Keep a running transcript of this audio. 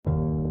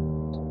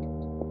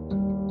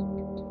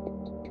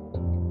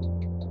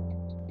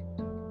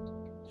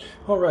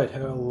All right,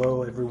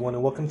 hello everyone,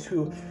 and welcome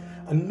to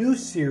a new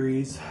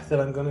series that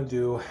I'm going to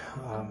do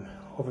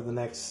over the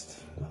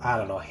next,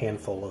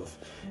 handful of.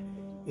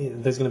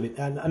 There's going to be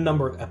a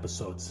number of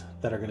episodes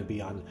that are going to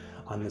be on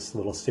this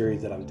little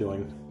series that I'm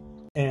doing,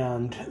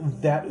 and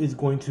that is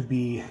going to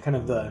be kind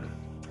of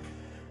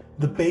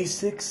the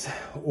basics,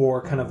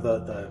 or kind of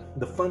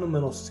the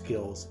fundamental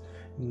skills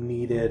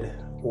needed,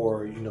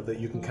 or that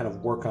you can kind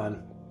of work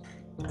on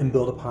and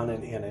build upon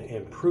and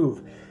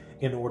improve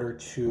in order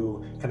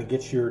to kind of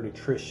get your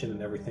nutrition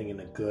and everything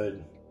in a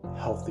good,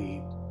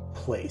 healthy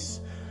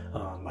place.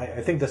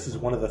 I think this is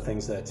one of the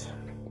things that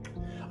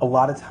a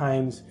lot of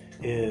times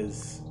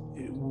is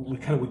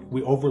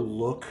we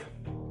overlook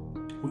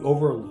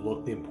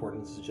the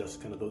importance of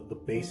just kind of the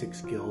basic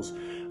skills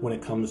when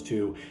it comes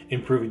to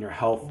improving your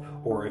health,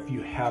 or if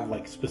you have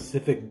like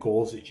specific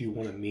goals that you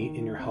want to meet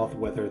in your health,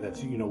 whether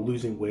that's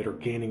losing weight or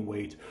gaining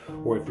weight,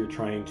 or if you're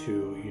trying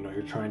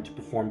to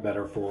perform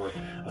better for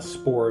a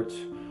sport,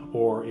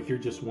 or if you're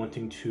just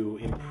wanting to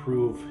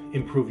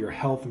improve your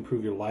health,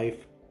 improve your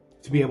life,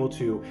 to be able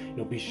to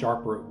be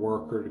sharper at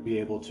work, or to be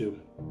able to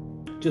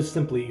just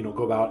simply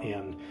go about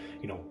and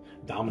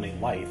dominate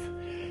life.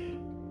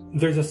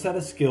 There's a set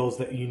of skills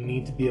that you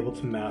need to be able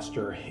to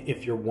master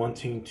if you're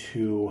wanting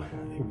to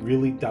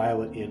really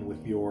dial it in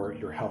with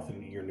your health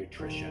and your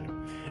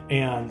nutrition.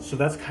 And so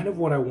that's kind of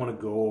what I want to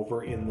go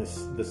over in this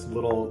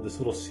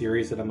little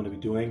series that I'm going to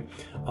be doing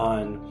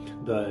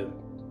on the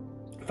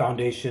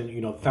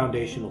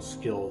foundational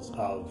skills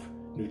of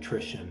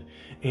nutrition.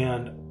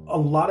 And a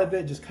lot of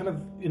it, just kind of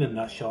in a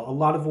nutshell, a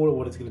lot of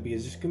what it's going to be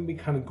is just going to be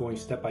kind of going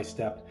step by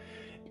step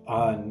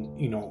on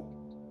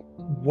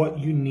what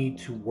you need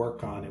to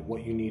work on and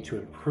what you need to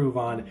improve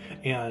on,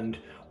 and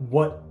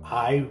what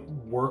I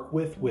work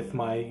with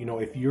my,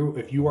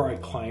 if you are a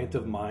client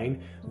of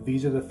mine,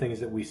 these are the things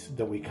that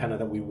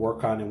we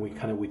work on,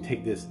 and we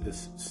take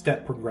this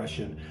step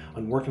progression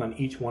on working on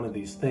each one of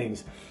these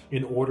things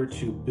in order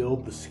to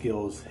build the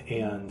skills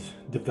and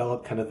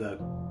develop kind of the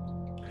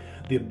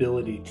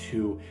ability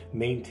to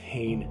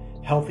maintain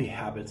healthy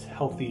habits,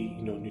 healthy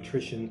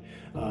nutrition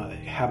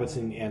habits,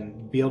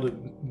 and be able to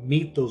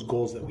meet those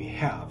goals that we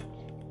have.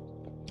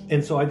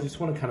 And so I just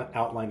want to kind of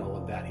outline all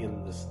of that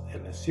in this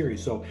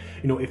series. So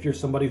if you're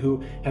somebody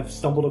who have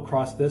stumbled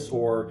across this,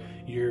 or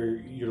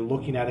you're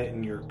looking at it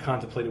and you're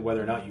contemplating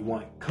whether or not you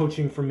want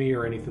coaching from me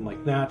or anything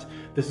like that,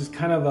 this is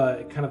kind of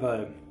a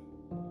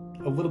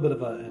little bit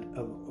of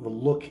a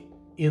look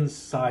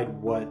inside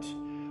what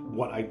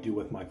I do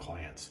with my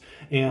clients.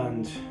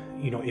 And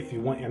if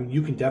you want, I mean,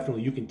 you can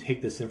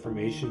take this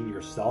information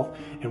yourself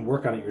and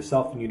work on it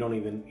yourself, and you don't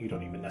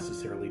even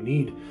necessarily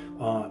need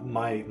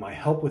my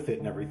help with it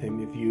and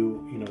everything. If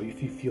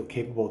you feel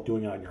capable of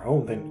doing it on your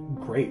own, then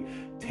great.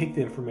 Take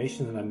the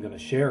information that I'm going to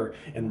share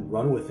and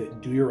run with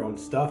it, do your own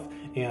stuff,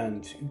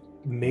 and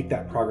make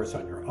that progress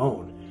on your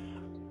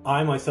own.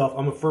 I'm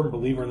a firm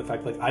believer in the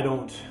fact, I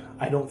don't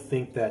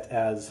think that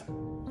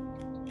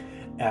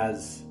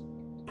as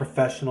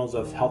professionals,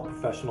 as health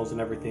professionals and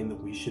everything, that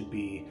we should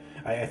be,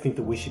 I think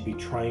that we should be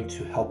trying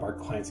to help our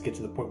clients get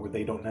to the point where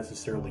they don't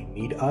necessarily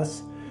need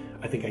us.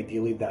 I think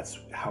ideally that's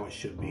how it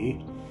should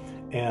be.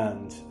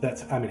 And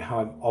that's, how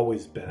I've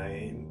always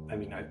been.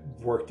 I've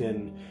worked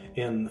in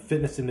the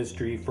fitness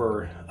industry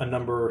for a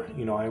number,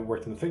 I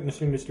worked in the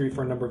fitness industry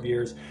for a number of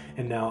years,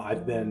 and now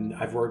I've been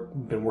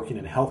working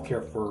in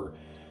healthcare for,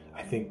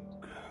 I think,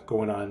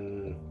 going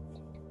on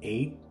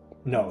 8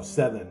 years.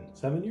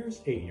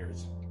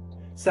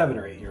 7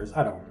 or 8 years.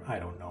 I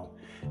don't know.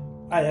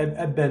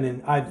 I've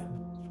been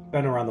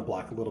around the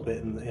block a little bit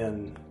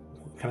in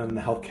kind of in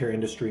the healthcare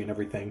industry and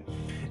everything.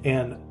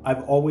 And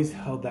I've always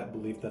held that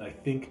belief that I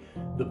think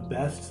the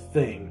best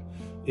thing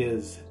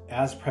is,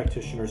 as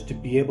practitioners, to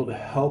be able to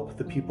help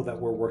the people that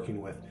we're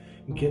working with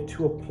get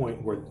to a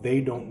point where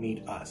they don't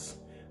need us.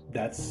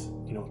 That's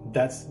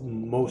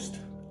most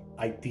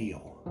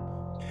ideal.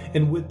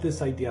 And with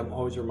this idea, I'm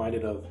always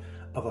reminded of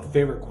a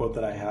favorite quote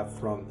that I have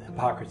from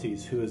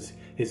Hippocrates, who is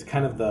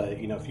kind of the,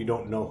 if you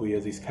don't know who he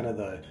is, he's kind of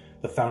the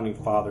founding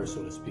father,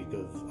 so to speak,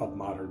 of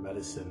modern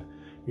medicine,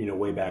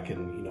 way back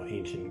in,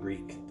 ancient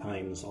Greek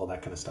times, all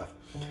that kind of stuff.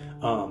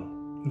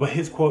 But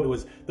his quote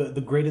was, the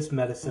greatest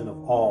medicine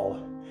of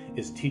all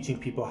is teaching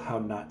people how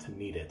not to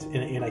need it.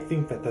 And I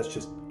think that that's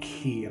just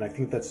key. And I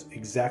think that's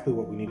exactly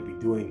what we need to be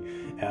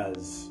doing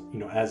as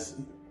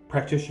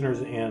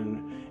practitioners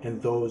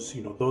and those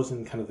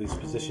in kind of these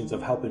positions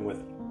of helping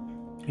with,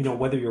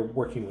 whether you're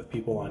working with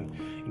people on,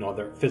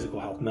 their physical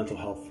health, mental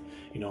health,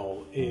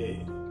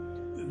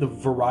 the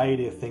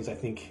variety of things. I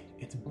think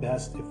it's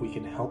best if we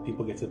can help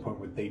people get to the point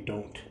where they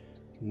don't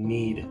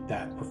need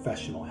that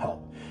professional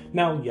help.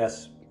 Now,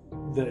 yes,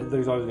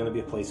 there's always going to be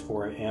a place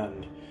for it,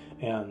 and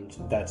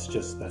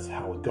that's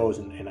how it goes,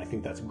 and I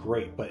think that's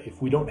great. But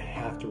if we don't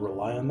have to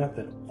rely on that,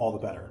 then all the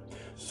better.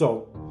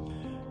 So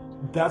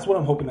that's what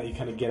I'm hoping that you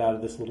kind of get out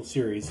of this little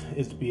series,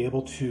 is to be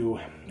able to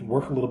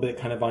work a little bit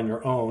kind of on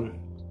your own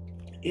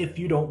if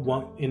you don't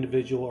want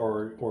individual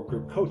or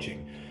group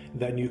coaching.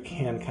 then you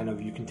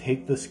can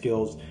take the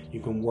skills, you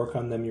can work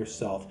on them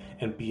yourself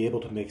and be able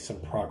to make some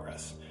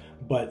progress.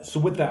 But so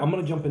with that, I'm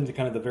going to jump into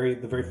kind of the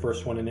very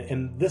first one,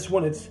 and this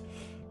one,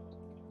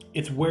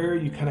 it's where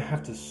you kind of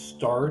have to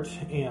start,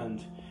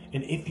 and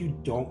if you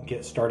don't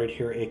get started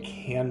here, it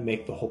can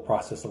make the whole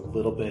process a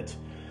little bit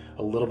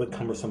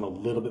cumbersome, a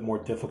little bit more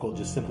difficult,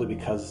 just simply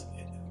because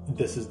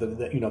this is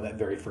that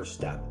very first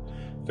step.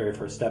 Very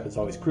first step is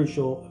always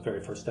crucial.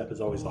 Very first step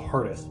is always the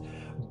hardest.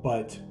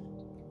 But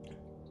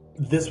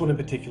this one in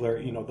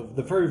particular,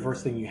 the very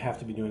first thing you have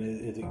to be doing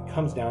is it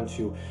comes down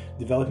to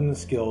developing the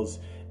skills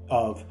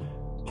of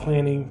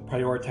planning,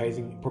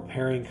 prioritizing,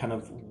 preparing kind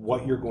of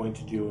what you're going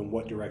to do and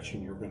what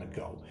direction you're going to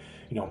go.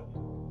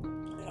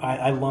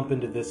 I lump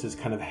into this as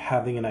kind of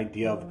having an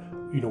idea of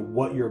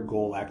what your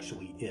goal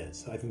actually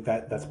is. I think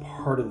that's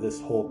part of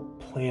this whole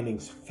planning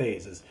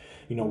phase is,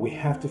 we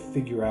have to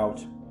figure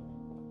out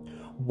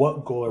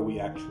what goal are we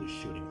actually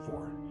shooting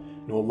for.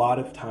 A lot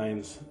of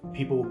times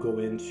people will go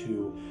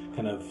into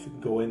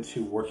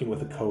working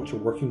with a coach or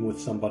working with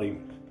somebody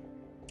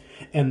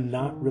and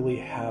not really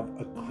have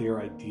a clear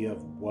idea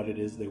of what it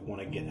is they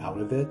want to get out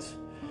of it.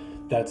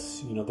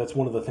 That's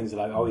one of the things that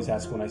I always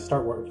ask when I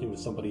start working with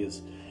somebody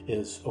is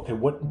okay,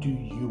 what do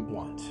you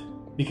want?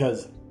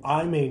 Because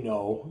I may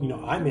know,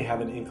 I may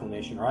have an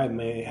inclination, or I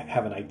may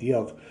have an idea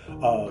of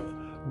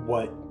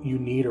what you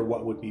need, or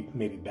what would be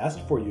maybe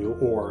best for you,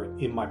 or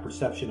in my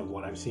perception of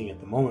what I'm seeing at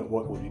the moment,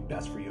 what would be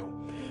best for you.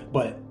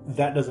 But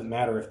that doesn't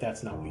matter if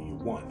that's not what you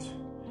want,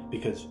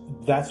 because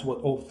that's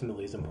what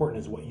ultimately is important,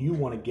 is what you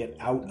want to get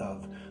out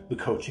of the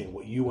coaching,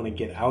 what you want to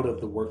get out of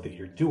the work that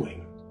you're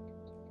doing.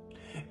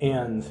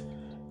 And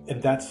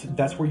that's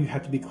where you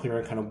have to be clear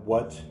on kind of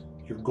what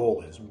your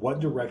goal is.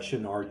 What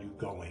direction are you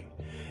going?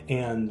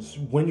 And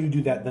when you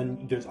do that,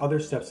 then there's other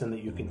steps then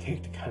that you can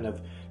take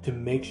to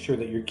make sure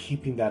that you're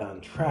keeping that on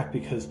track,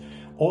 because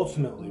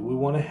ultimately we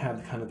want to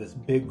have kind of this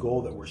big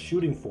goal that we're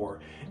shooting for,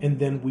 and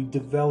then we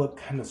develop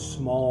kind of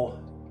small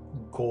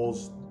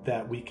goals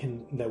that we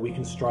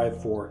can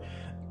strive for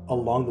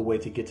along the way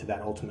to get to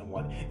that ultimate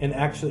one. And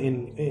actually,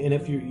 and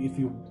if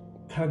you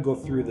kind of go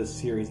through this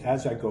series,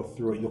 as I go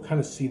through it, you'll kind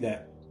of see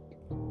that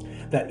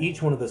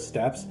each one of the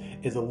steps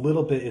is a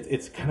little bit,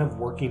 it's kind of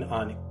working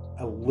on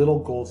a little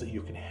goals that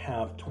you can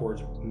have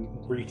towards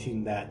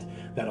reaching that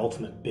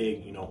ultimate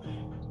big,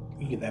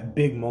 that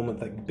big moment,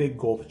 that big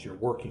goal that you're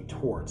working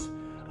towards.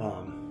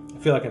 I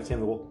feel like I'm saying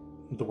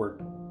the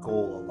word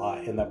goal a lot,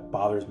 and that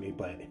bothers me,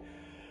 but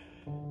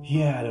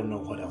yeah, I don't know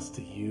what else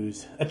to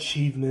use.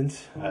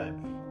 Achievement. I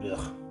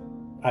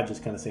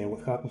just kind of say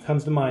what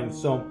comes to mind.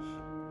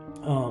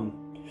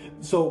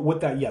 So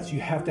with that, yes,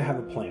 you have to have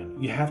a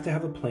plan. You have to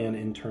have a plan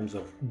in terms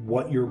of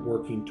what you're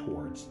working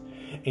towards,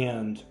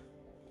 and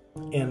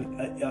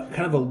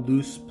kind of a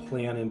loose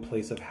plan in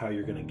place of how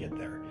you're going to get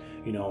there.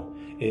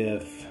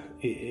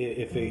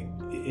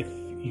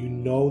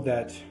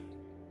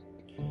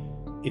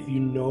 If you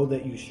know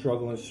that you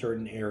struggle in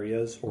certain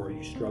areas, or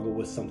you struggle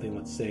with something,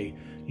 let's say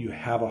you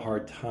have a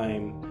hard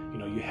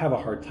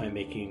time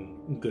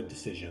making good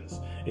decisions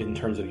in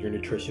terms of your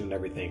nutrition and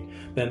everything,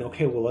 then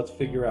okay, well, let's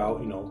figure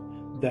out,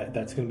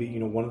 that's going to be,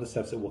 one of the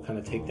steps that we'll kind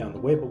of take down the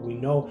way. But we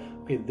know,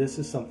 okay, this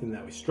is something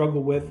that we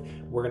struggle with.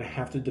 We're going to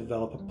have to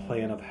develop a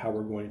plan of how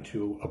we're going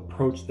to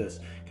approach this,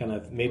 kind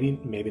of maybe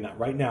not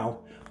right now,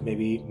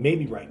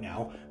 maybe right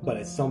now, but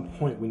at some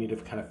point we need to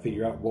kind of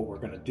figure out what we're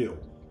going to do.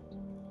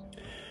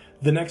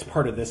 The next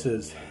part of this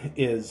is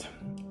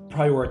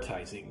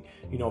prioritizing,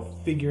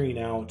 figuring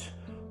out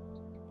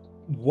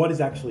what is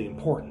actually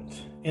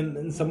important.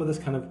 And some of this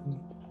kind of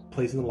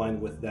plays in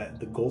line with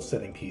the goal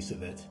setting piece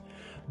of it.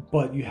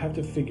 But you have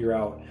to figure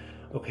out,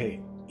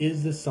 okay,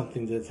 is this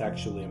something that's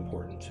actually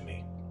important to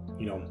me?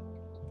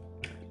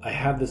 I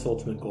have this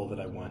ultimate goal that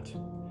I want.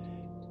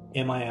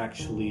 Am I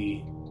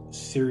actually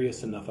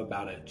serious enough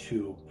about it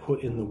to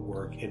put in the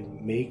work and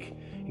make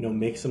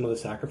some of the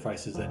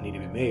sacrifices that need to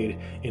be made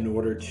in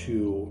order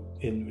to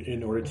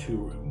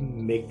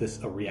make this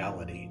a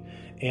reality?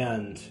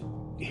 And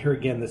here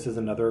again, this is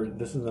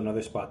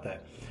another spot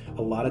that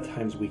a lot of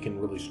times we can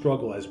really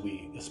struggle,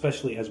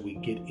 especially as we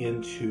get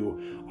into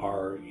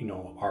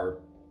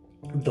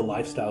the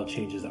lifestyle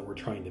changes that we're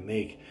trying to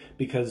make,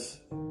 because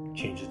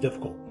change is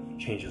difficult,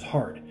 change is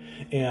hard,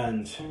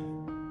 and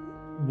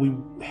we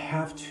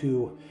have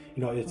to,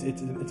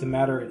 it's a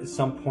matter, at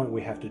some point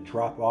we have to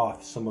drop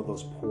off some of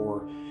those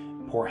poor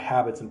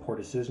habits and poor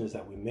decisions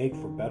that we make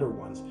for better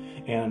ones,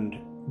 and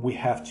we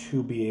have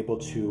to be able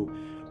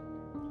to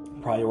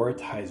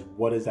prioritize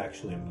what is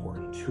actually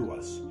important to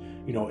us.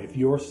 If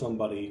you're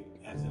somebody,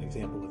 as an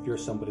example,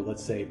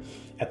 let's say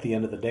at the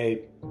end of the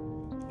day,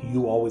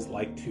 you always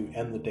like to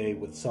end the day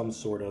with some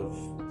sort of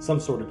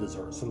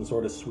dessert, some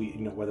sort of sweet,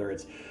 whether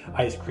it's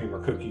ice cream or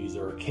cookies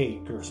or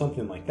cake or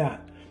something like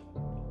that.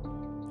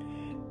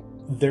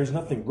 There's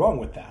nothing wrong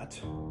with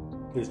that.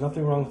 There's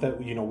nothing wrong with that.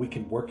 We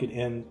can work it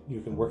in.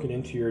 You can work it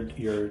into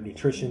your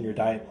nutrition, your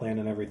diet plan,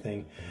 and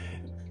everything.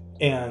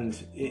 And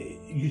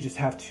you just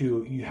have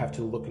to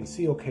look and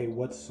see, okay,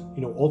 what's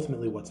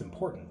ultimately what's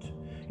important.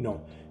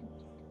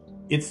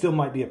 it still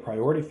might be a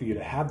priority for you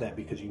to have that,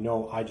 because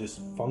I just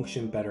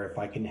function better if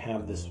I can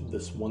have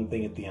this one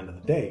thing at the end of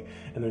the day,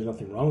 and there's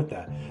nothing wrong with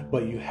that.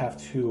 But you have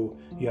to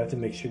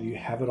make sure that you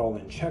have it all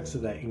in check, so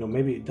that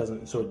maybe it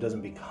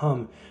doesn't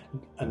become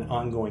an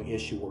ongoing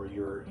issue where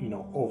you're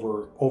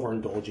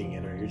overindulging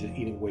in, or you're just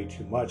eating way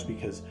too much,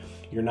 because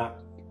you're not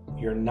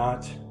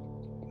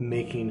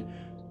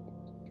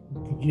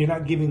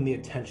giving the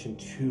attention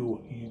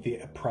to the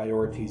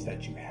priorities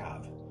that you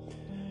have.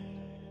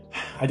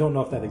 I don't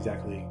know if that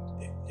exactly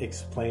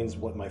explains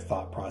what my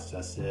thought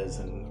process is,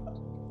 and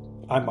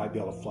I might be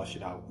able to flush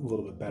it out a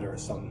little bit better at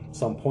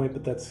some point,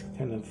 but that's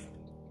kind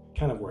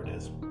of where it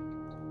is.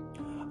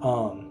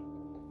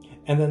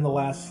 And then the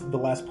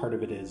last part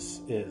of it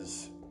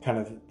is kind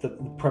of the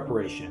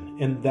preparation,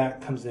 and that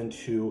comes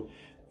into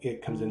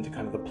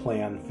kind of the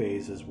plan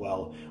phase as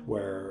well,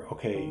 where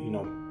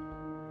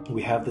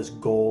we have this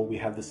goal, we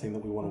have this thing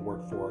that we want to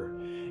work for.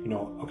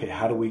 Okay,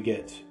 how do we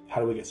get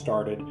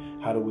started?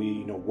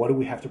 What do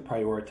we have to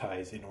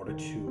prioritize in order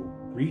to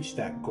reach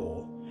that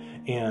goal?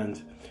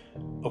 And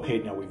okay,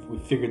 now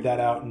we've figured that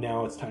out.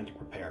 Now it's time to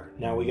prepare.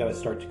 Now we got to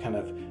start to kind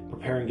of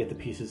prepare and get the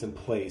pieces in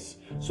place,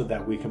 so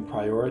that we can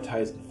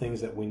prioritize the things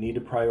that we need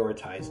to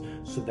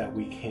prioritize, so that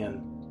we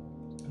can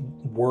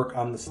work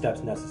on the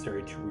steps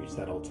necessary to reach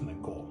that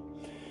ultimate goal.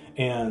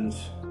 And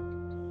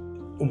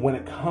when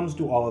it comes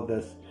to all of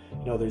this,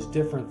 there's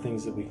different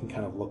things that we can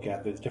kind of look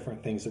at. There's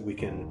different things that we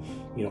can,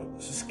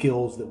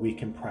 skills that we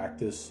can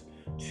practice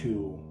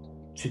to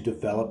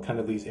develop kind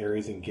of these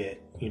areas and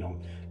get,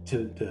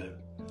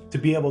 to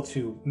be able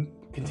to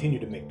continue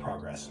to make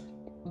progress.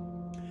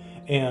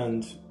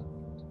 And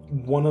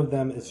one of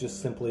them is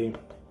just simply,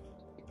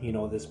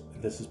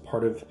 this is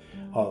part of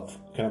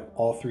kind of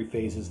all three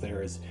phases.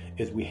 There is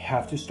we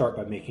have to start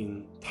by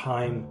making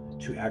time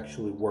to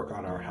actually work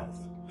on our health.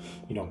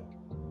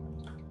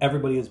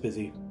 Everybody is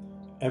busy.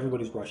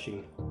 Everybody's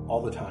rushing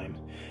all the time,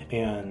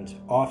 and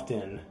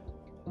often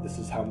this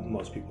is how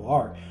most people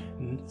are,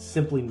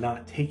 simply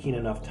not taking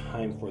enough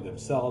time for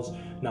themselves,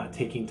 not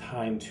taking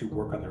time to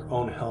work on their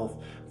own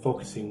health,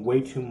 focusing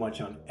way too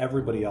much on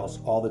everybody else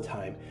all the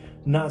time.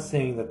 Not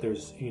saying that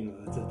there's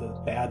it's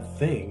a bad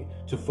thing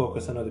to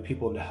focus on other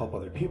people and to help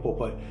other people,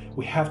 but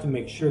we have to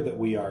make sure that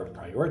we are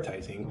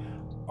prioritizing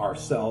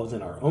ourselves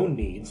and our own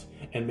needs,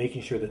 and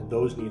making sure that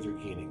those needs are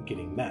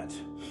getting met.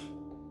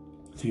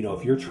 So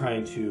if you're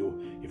trying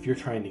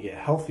to get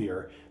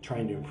healthier,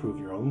 trying to improve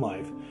your own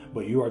life,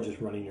 but you are just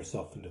running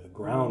yourself into the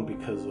ground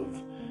because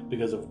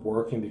of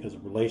work and because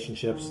of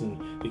relationships,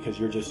 and because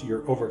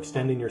you're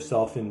overextending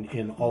yourself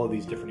in all of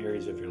these different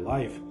areas of your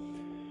life,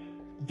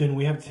 then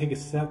we have to take a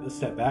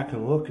step back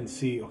and look and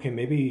see, okay,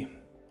 maybe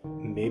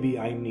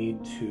I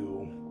need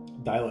to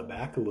dial it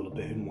back a little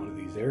bit in one of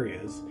these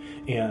areas,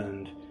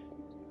 and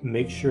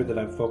make sure that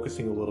I'm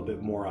focusing a little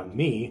bit more on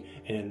me,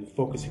 and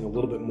focusing a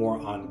little bit more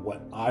on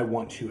what I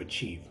want to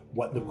achieve,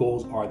 what the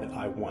goals are that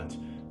I want.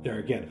 There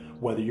again,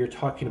 whether you're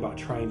talking about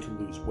trying to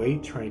lose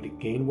weight, trying to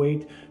gain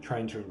weight,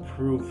 trying to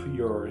improve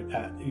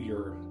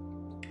your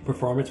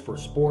performance for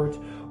sport,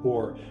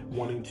 or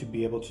wanting to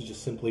be able to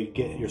just simply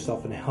get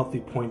yourself in a healthy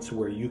point to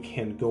where you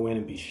can go in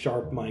and be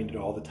sharp-minded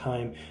all the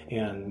time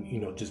and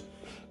just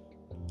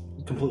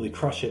completely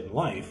crush it in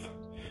life,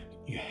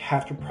 you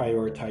have to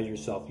prioritize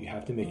yourself. You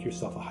have to make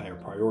yourself a higher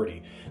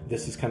priority.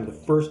 This is kind of the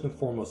first and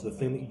foremost, the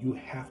thing that you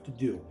have to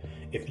do.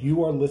 If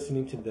you are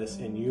listening to this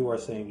and you are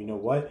saying, you know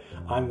what,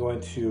 I'm going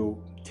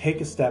to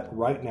take a step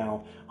right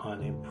now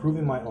on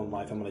improving my own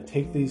life. I'm going to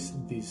take these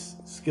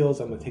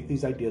skills, I'm going to take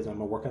these ideas, I'm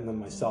going to work on them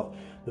myself.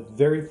 The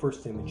very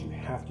first thing that you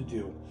have to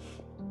do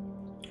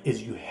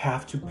is you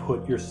have to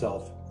put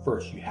yourself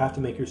first. You have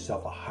to make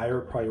yourself a higher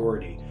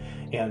priority,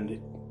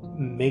 and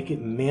make it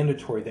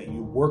mandatory that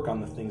you work on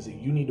the things that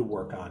you need to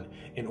work on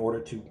in order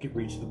to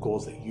reach the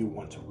goals that you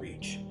want to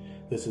reach.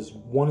 This is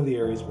one of the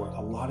areas where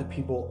a lot of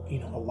people,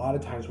 a lot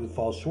of times we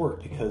fall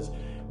short, because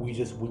we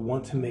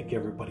want to make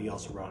everybody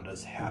else around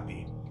us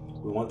happy.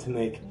 We want to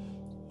make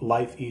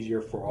life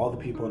easier for all the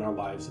people in our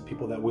lives, the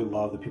people that we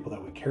love, the people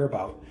that we care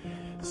about,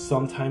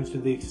 sometimes to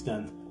the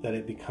extent that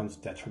it becomes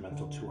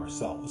detrimental to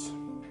ourselves.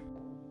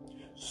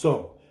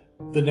 So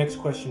the next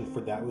question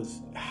for that was,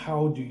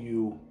 how do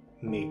you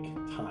make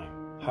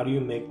time? How do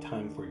you make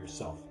time for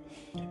yourself?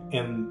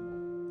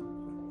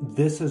 And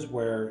this is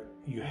where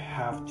you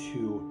have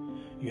to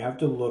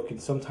look,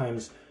 and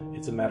sometimes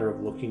it's a matter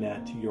of looking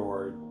at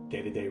your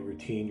day-to-day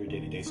routine, your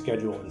day-to-day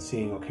schedule, and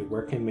seeing, okay,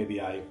 where can maybe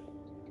I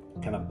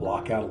kind of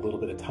block out a little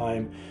bit of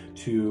time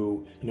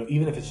to,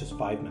 even if it's just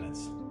 5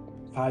 minutes,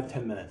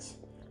 5-10 minutes,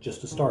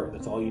 just to start.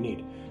 That's all you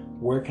need.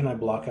 Where can I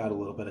block out a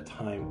little bit of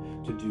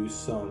time to do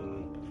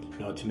some,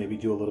 to maybe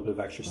do a little bit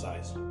of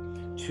exercise,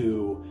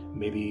 to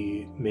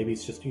maybe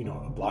it's just,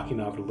 blocking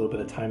out a little bit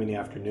of time in the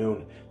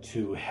afternoon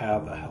to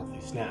have a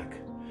healthy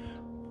snack.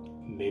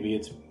 Maybe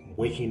it's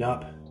waking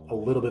up a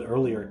little bit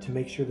earlier to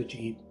make sure that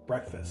you eat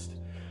breakfast.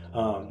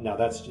 Now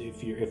that's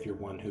if you're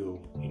one who,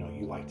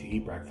 you like to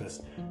eat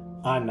breakfast.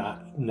 I'm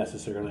not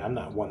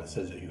one that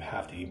says that you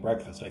have to eat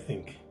breakfast. I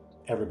think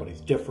everybody's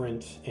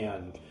different,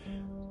 and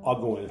I'll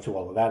go into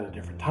all of that at a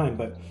different time,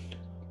 but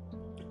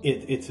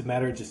it's a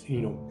matter of just,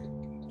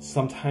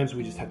 sometimes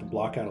we just have to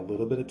block out a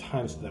little bit of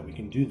time so that we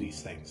can do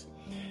these things.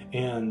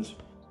 And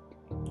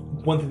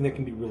one thing that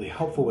can be really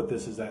helpful with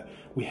this is that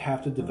we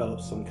have to develop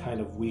some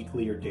kind of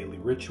weekly or daily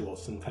ritual,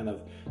 some kind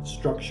of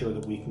structure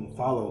that we can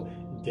follow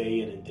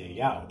day in and day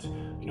out.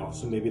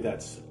 So maybe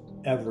that's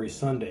every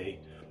Sunday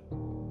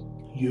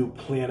you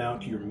plan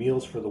out your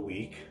meals for the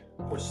week,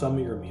 or some of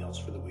your meals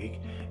for the week,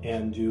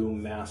 and do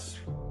mass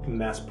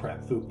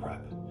prep, food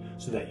prep,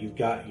 so that you've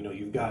got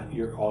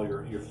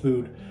your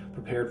food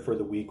prepared for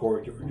the week,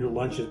 or your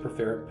lunch is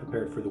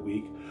prepared for the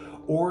week.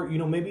 Or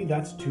maybe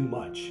that's too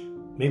much.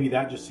 Maybe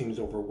that just seems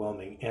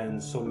overwhelming,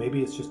 and so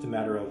maybe it's just a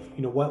matter of,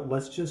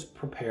 let's just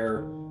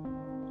prepare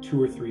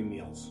 2 or 3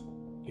 meals.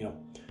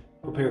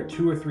 Prepare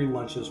 2 or 3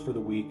 lunches for the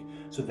week,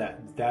 so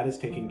that is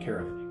taken care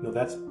of.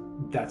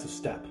 That's a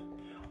step.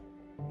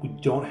 We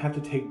don't have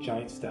to take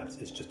giant steps.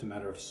 It's just a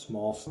matter of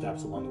small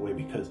steps along the way,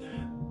 because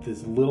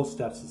these little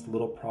steps, this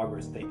little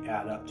progress, they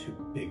add up to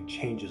big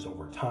changes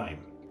over time.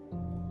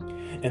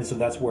 And so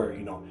that's where,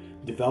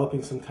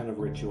 developing some kind of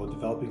ritual,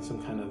 developing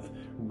some kind of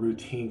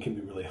routine can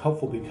be really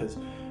helpful, because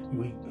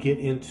we get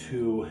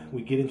into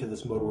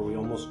this mode where we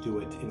almost do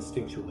it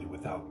instinctually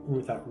without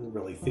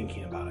really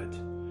thinking about it.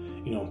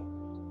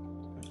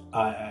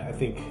 I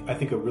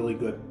think a really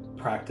good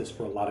practice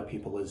for a lot of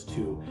people is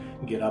to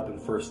get up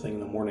and first thing in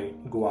the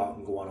morning go out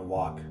and go on a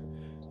walk.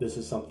 This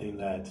is something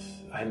that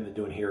I haven't been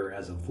doing here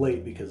as of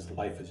late, because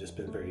life has just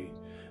been very,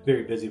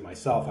 very busy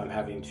myself. I'm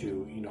having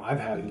to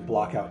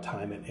block out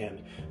time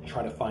and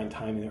try to find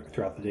time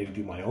throughout the day to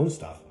do my own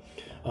stuff.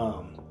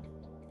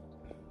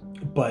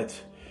 But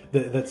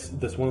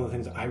that's one of the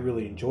things I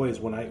really enjoy, is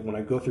when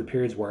I go through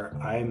periods where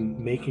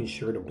I'm making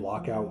sure to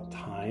block out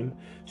time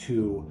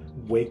to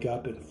wake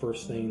up and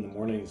first thing in the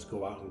mornings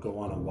go out and go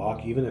on a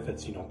walk, even if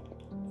it's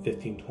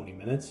 15-20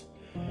 minutes.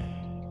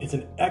 It's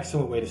an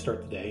excellent way to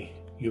start the day.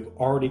 You've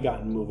already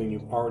gotten moving.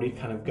 You've already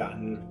kind of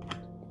gotten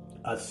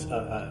a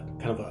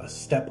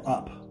step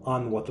up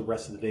on what the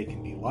rest of the day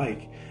can be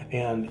like.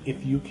 And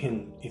if you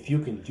can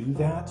do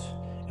that,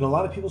 and a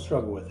lot of people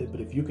struggle with it,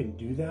 but if you can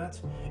do that,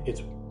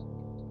 it's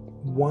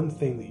one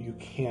thing that you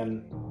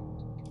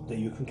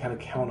can kind of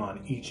count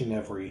on each and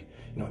every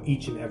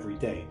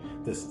day.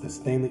 This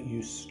thing that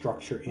you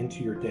structure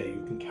into your day,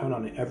 you can count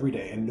on it every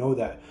day and know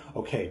that,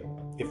 okay,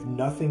 if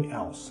nothing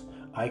else,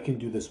 I can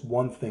do this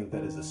one thing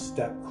that is a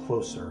step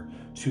closer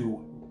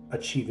to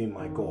achieving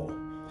my goal.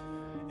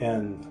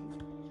 And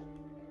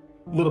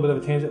a little bit of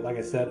a tangent, like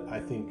I said, I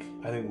think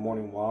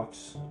morning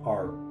walks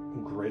are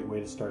a great way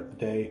to start the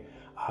day.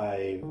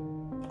 I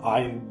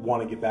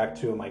want to get back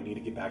to them. I need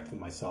to get back to them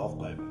myself,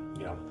 but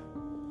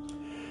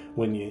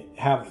when you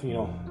have a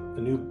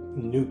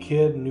new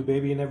kid, new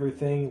baby, and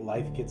everything,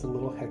 life gets a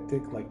little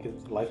hectic.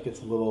 Life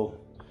gets a little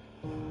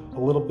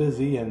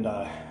busy, and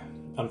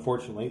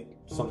unfortunately,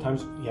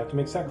 sometimes you have to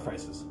make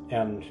sacrifices,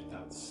 and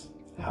that's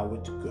how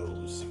it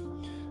goes.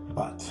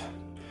 But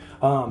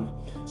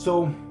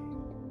so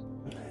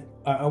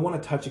I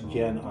want to touch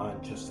again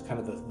on just kind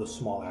of the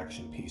small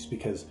action piece,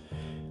 because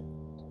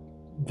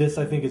this,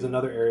 I think, is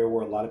another area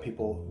where a lot of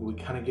people we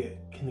kind of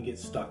get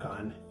stuck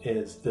on,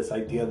 is this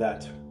idea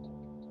that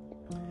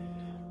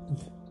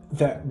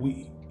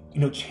we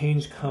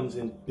change comes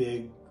in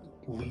big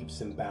leaps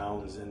and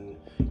bounds, and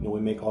we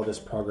make all this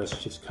progress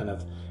just kind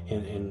of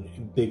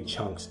in big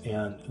chunks,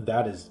 and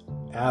that is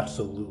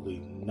absolutely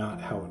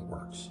not how it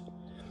works.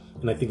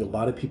 And I think a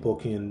lot of people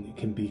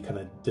can be kind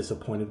of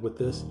disappointed with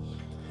this,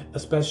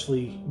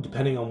 especially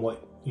depending on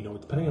what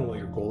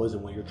your goal is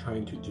and what you're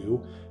trying to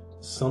do.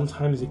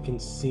 Sometimes it can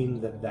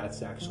seem that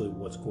that's actually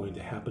what's going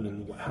to happen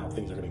and how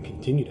things are going to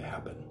continue to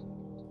happen.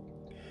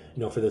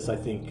 For this, I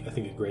think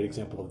a great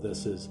example of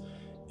this is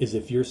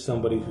if you're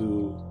somebody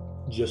who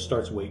just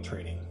starts weight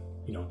training,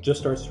 just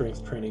starts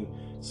strength training,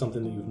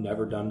 something that you've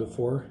never done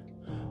before,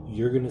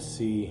 you're going to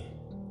see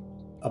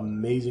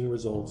amazing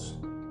results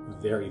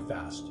very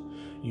fast.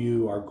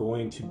 You are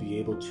going to be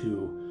able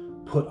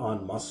to put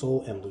on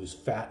muscle and lose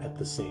fat at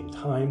the same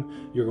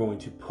time. You're going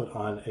to put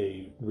on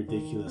a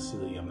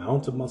ridiculously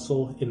amount of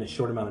muscle in a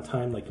short amount of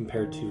time, like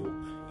compared to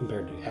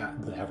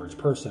the average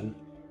person,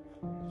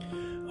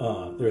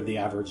 or the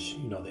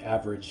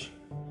average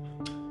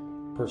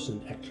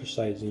person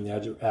exercising,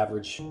 the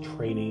average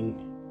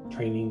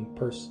training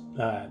person,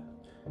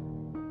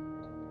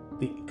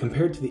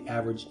 compared to the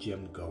average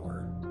gym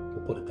goer,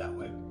 we'll put it that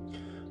way,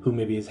 who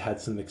maybe has had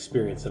some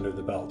experience under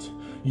the belt.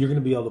 You're going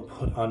to be able to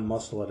put on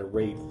muscle at a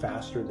rate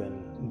faster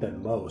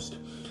than most,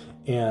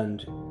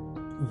 and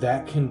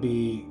that can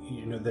be,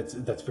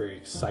 that's very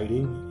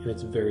exciting, and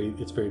it's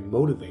very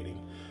motivating.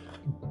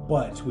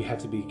 But we have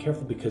to be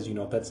careful, because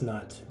that's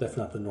not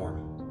the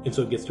norm, and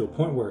so it gets to a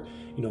point where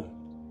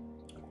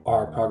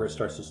our progress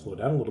starts to slow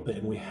down a little bit,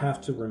 and we have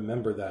to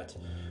remember that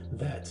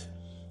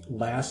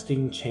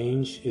lasting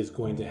change is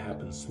going to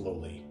happen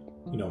slowly.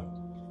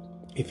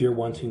 if you're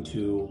wanting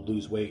to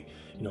lose weight,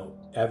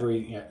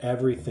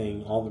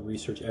 everything, all the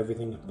research,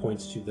 everything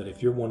points to that.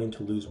 If you're wanting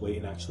to lose weight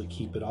and actually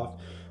keep it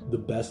off, the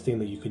best thing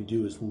that you can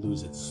do is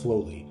lose it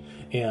slowly.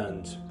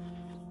 And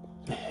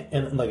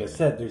like I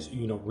said, there's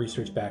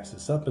research backs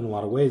this up in a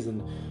lot of ways,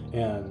 and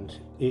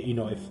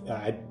if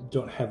I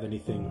don't have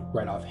anything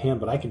right offhand,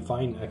 but I can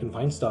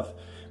find stuff,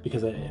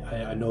 because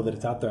I know that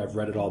it's out there. I've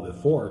read it all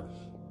before,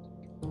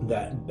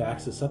 that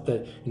backs this up,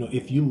 that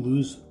if you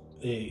lose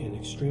an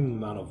extreme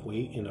amount of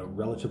weight in a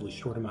relatively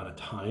short amount of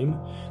time,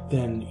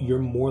 then you're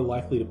more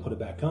likely to put it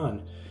back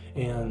on,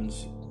 and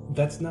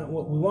that's not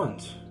what we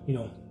want.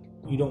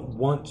 You don't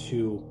want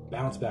to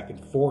bounce back and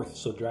forth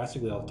so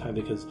drastically all the time,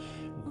 because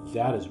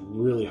that is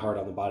really hard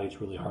on the body, it's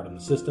really hard on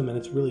the system, and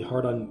it's really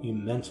hard on you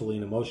mentally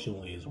and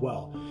emotionally as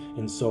well.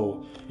 And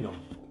so, we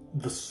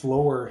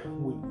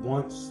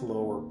want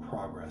slower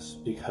progress,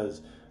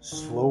 because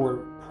slower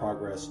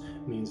progress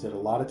means that a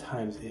lot of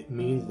times it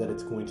means that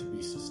it's going to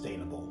be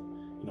sustainable.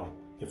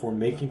 If we're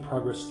making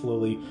progress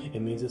slowly, it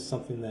means it's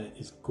something that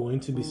is going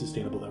to be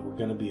sustainable, that we're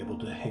going to be able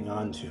to hang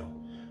on to.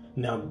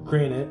 Now,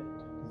 granted,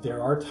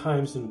 there are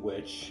times in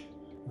which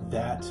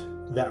that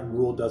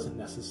rule doesn't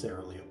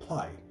necessarily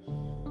apply.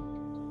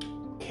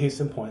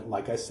 Case in point,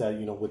 like I said,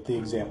 with the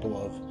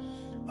example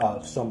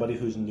of somebody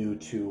who's new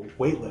to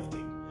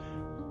weightlifting,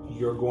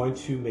 you're going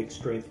to make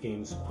strength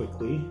gains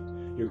quickly,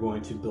 you're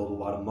going to build a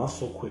lot of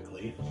muscle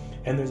quickly,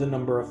 and there's a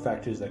number of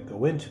factors that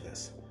go into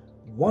this.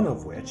 One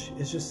of which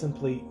is just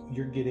simply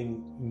you're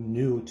getting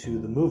new to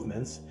the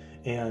movements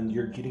and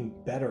you're getting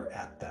better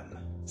at them.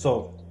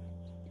 So,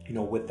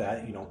 with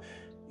that,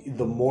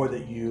 the more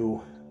that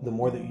you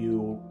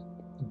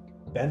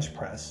bench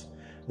press,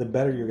 the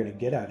better you're going to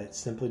get at it,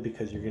 simply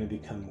because you're going to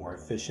become more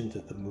efficient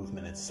at the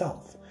movement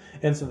itself.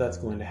 And so that's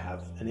going to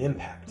have an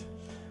impact.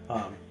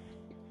 I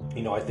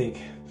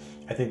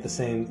think the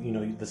same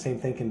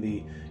thing can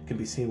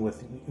be seen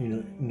with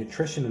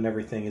nutrition and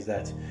everything, is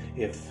that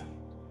if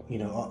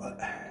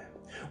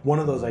one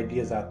of those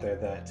ideas out there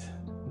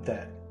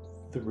that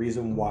the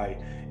reason why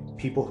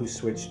people who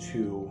switch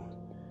to,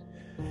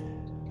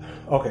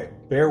 okay,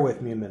 bear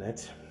with me a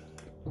minute,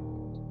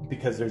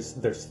 because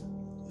there's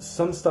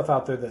some stuff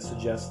out there that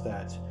suggests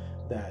that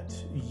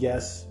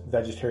yes,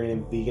 vegetarian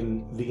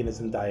and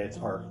veganism diets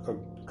are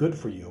good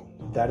for you.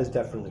 That is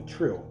definitely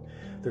true.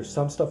 There's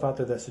some stuff out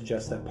there that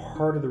suggests that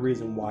part of the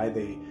reason why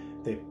they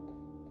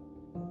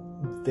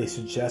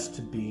suggest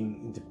to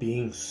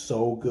being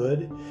so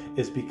good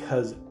is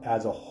because,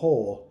 as a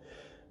whole,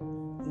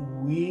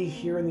 we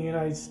here in the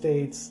United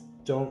States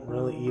don't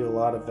really eat a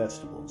lot of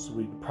vegetables.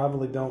 We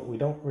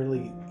don't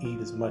really eat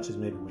as much as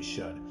maybe we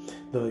should.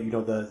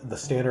 The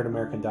standard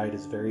American diet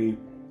is very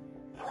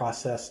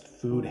processed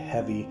food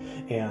heavy,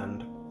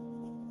 and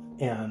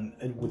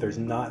there's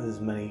not as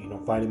many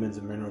vitamins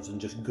and minerals and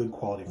just good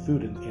quality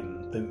food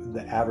in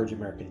the average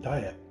American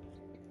diet.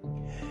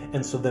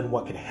 And so then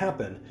what can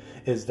happen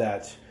is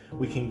that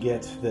we can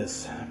get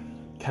this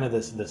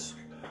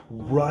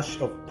rush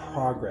of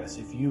progress.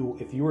 If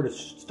you were to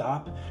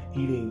stop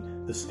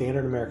eating the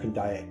standard American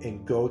diet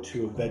and go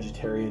to a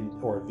vegetarian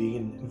or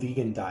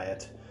vegan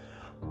diet,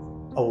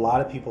 a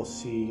lot of people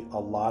see a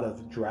lot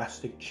of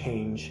drastic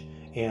change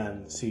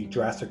and see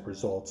drastic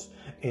results,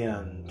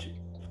 and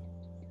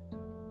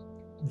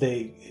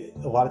a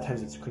lot of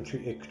times it's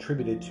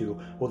contributed to,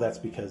 well, that's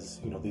because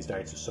these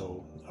diets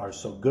are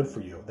so good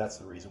for you. That's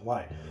the reason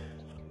why.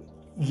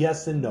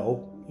 Yes and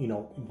no.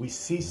 We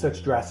see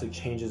such drastic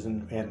changes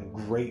and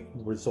great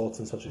results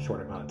in such a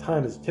short amount of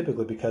time is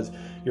typically because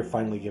you're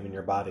finally giving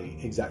your body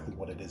exactly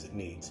what it is it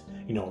needs.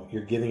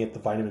 You're giving it the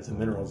vitamins and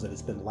minerals that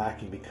it's been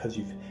lacking because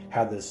you've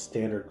had this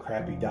standard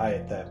crappy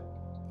diet that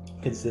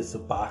consists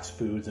of boxed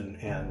foods and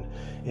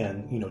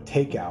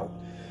takeout.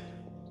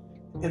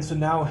 And so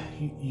now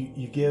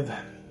you give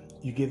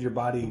your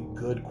body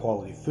good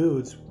quality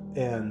foods,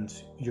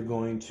 and you're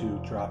going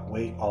to drop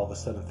weight all of a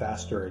sudden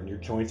faster, and your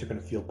joints are going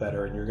to feel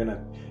better, and you're going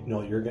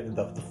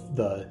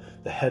to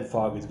the head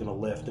fog is going to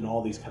lift, and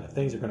all these kind of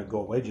things are going to go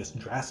away just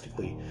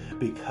drastically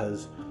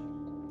because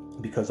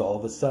all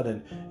of a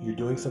sudden you're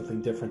doing something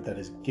different that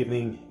is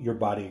giving your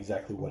body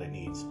exactly what it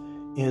needs.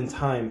 In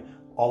time,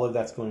 all of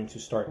that's going to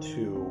start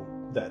to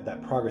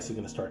that progress is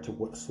going to start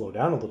to slow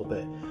down a little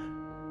bit.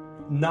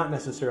 Not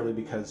necessarily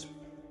because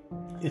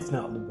it's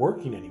not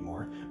working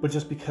anymore, but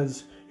just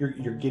because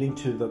you're getting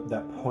to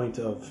that point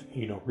of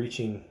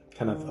reaching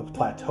kind of a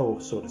plateau,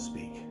 so to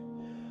speak,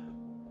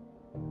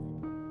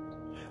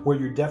 where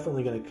you're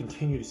definitely going to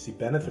continue to see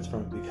benefits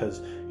from it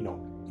because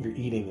you're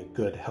eating a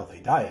good healthy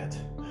diet,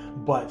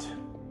 but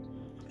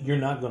you're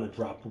not going to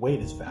drop weight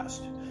as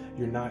fast.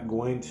 You're not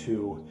going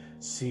to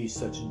see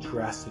such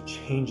drastic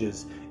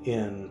changes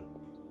in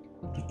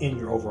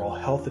your overall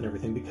health and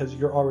everything, because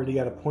you're already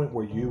at a point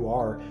where you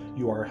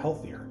are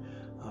healthier.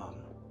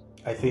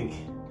 I think,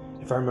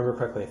 if I remember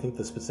correctly, I think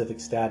the specific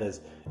stat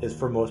is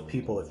for most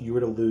people, if you were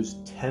to lose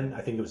 10,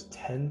 I think it was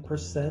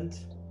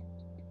 10%.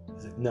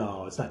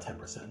 No, it's not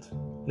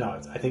 10%.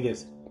 No, I think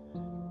it's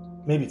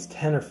maybe it's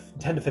 10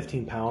 to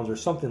 15 pounds or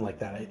something like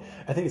that.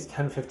 I think it's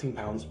 10 or 15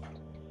 pounds.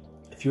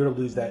 If you were to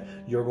lose that,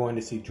 you're going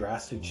to see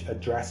a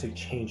drastic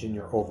change in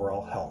your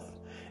overall health.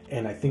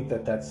 And I think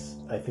that's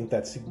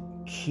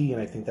key,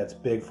 and I think that's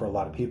big for a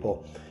lot of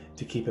people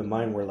to keep in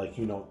mind, where like,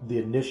 the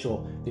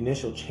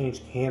initial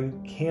change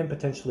can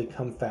potentially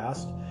come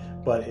fast,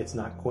 but it's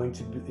not going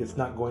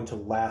to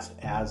last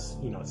as,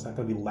 it's not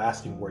going to be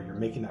lasting where you're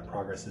making that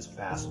progress as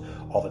fast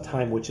all the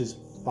time, which is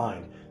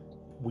fine.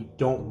 We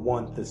don't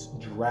want this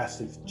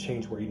drastic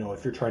change where,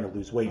 if you're trying to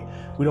lose weight,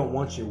 we don't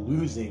want you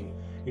losing,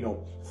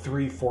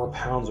 3-4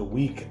 pounds a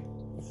week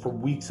for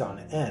weeks on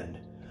end.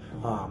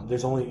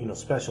 There's only,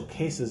 special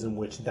cases in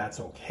which that's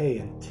okay,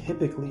 and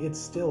typically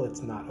it's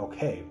not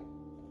okay.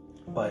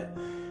 But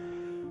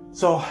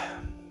so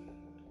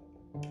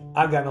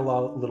I've gotten a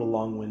little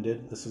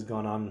long-winded. This has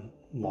gone on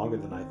longer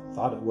than I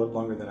thought it would,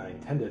 longer than I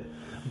intended.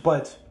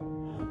 But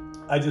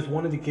I just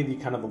wanted to give you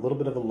kind of a little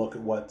bit of a look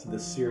at what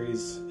this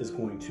series is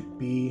going to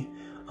be,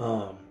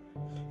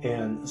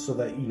 and so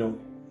that,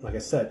 like I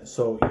said,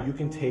 so you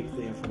can take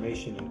the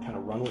information and kind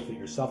of run with it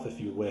yourself if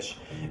you wish.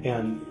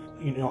 And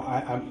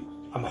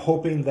I'm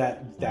hoping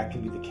that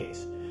can be the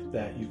case,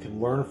 that you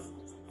can learn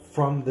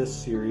from this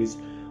series,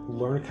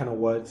 learn kind of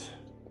what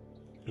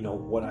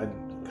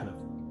I'm kind of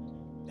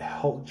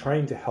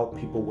trying to help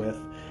people with,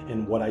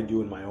 and what I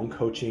do in my own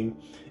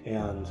coaching,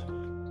 and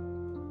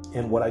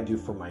what I do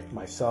for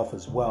myself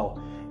as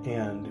well,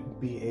 and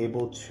be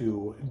able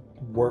to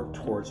work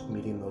towards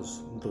meeting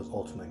those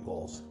ultimate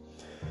goals.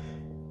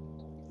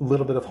 A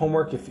little bit of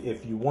homework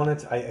if you want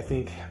it. I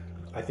think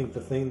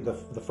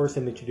the first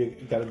thing that you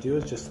got to do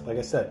is just, like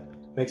I said,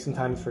 make some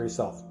time for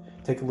yourself.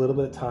 Take a little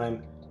bit of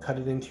time, cut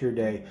it into your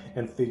day,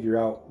 and figure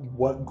out,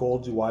 what goal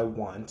do I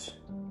want,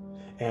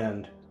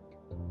 and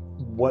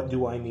what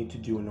do I need to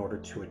do in order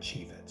to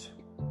achieve it.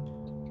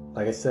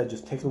 Like I said,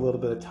 just take a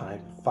little bit of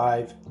time,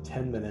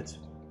 5-10 minutes,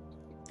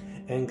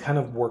 and kind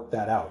of work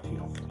that out.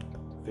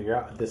 Figure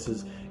out, this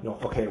is,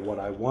 okay, what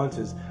I want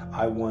is,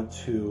 I want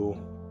to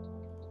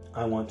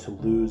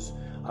lose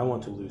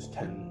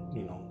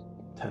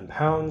 10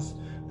 pounds.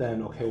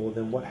 Then, okay, well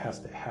then what has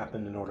to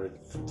happen in order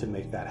to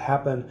make that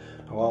happen?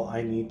 Well,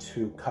 I need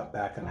to cut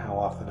back on how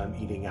often I'm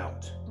eating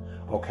out.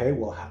 Okay,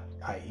 well,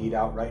 I eat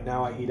out right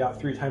now. I eat out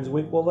 3 times a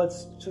week. Well,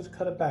 let's just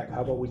cut it back.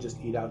 How about we just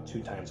eat out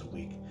 2 times a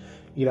week?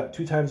 Eat out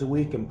 2 times a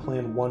week, and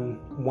plan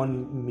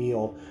one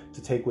meal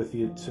to take with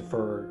you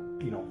for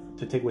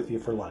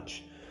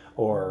lunch,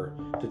 or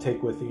to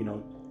take with,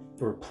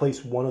 or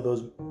replace one of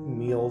those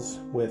meals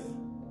with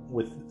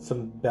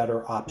some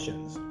better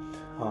options.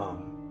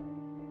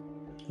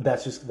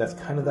 That's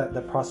kind of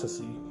that process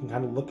that you can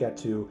kind of look at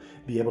to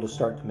be able to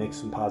start to make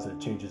some positive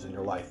changes in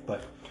your life.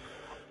 But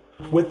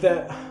with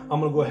that, I'm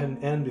going to go ahead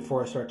and end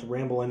before I start to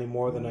ramble any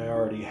more than I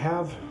already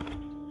have.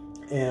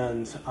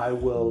 And I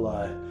will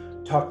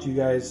talk to you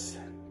guys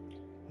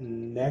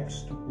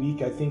next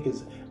week, I think,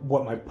 is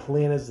what my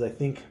plan is. I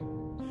think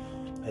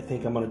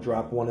I'm going to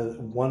drop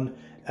one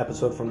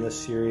episode from this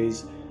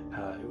series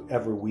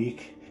every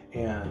week.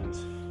 And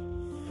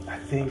I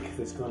think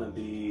it's going to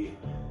be,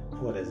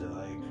 what is it,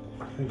 like,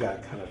 I think I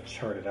kind of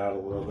charted out a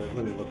little bit.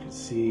 Let me look and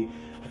see.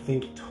 I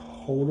think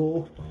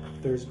total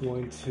there's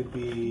going to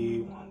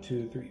be 1,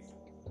 2, 3,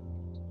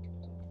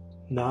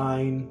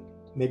 9,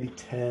 maybe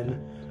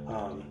 10,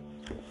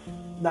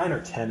 9 or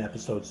 10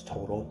 episodes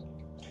total.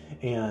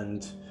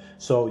 And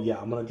so yeah,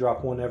 I'm gonna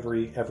drop one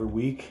every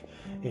week.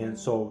 And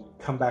so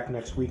come back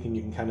next week, and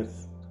you can kind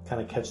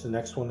of catch the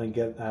next one and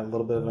get a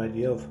little bit of an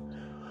idea of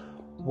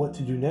what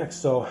to do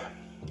next. So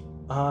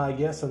I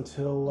guess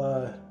until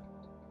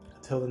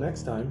the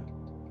next time,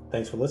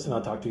 thanks for listening.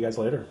 I'll talk to you guys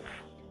later.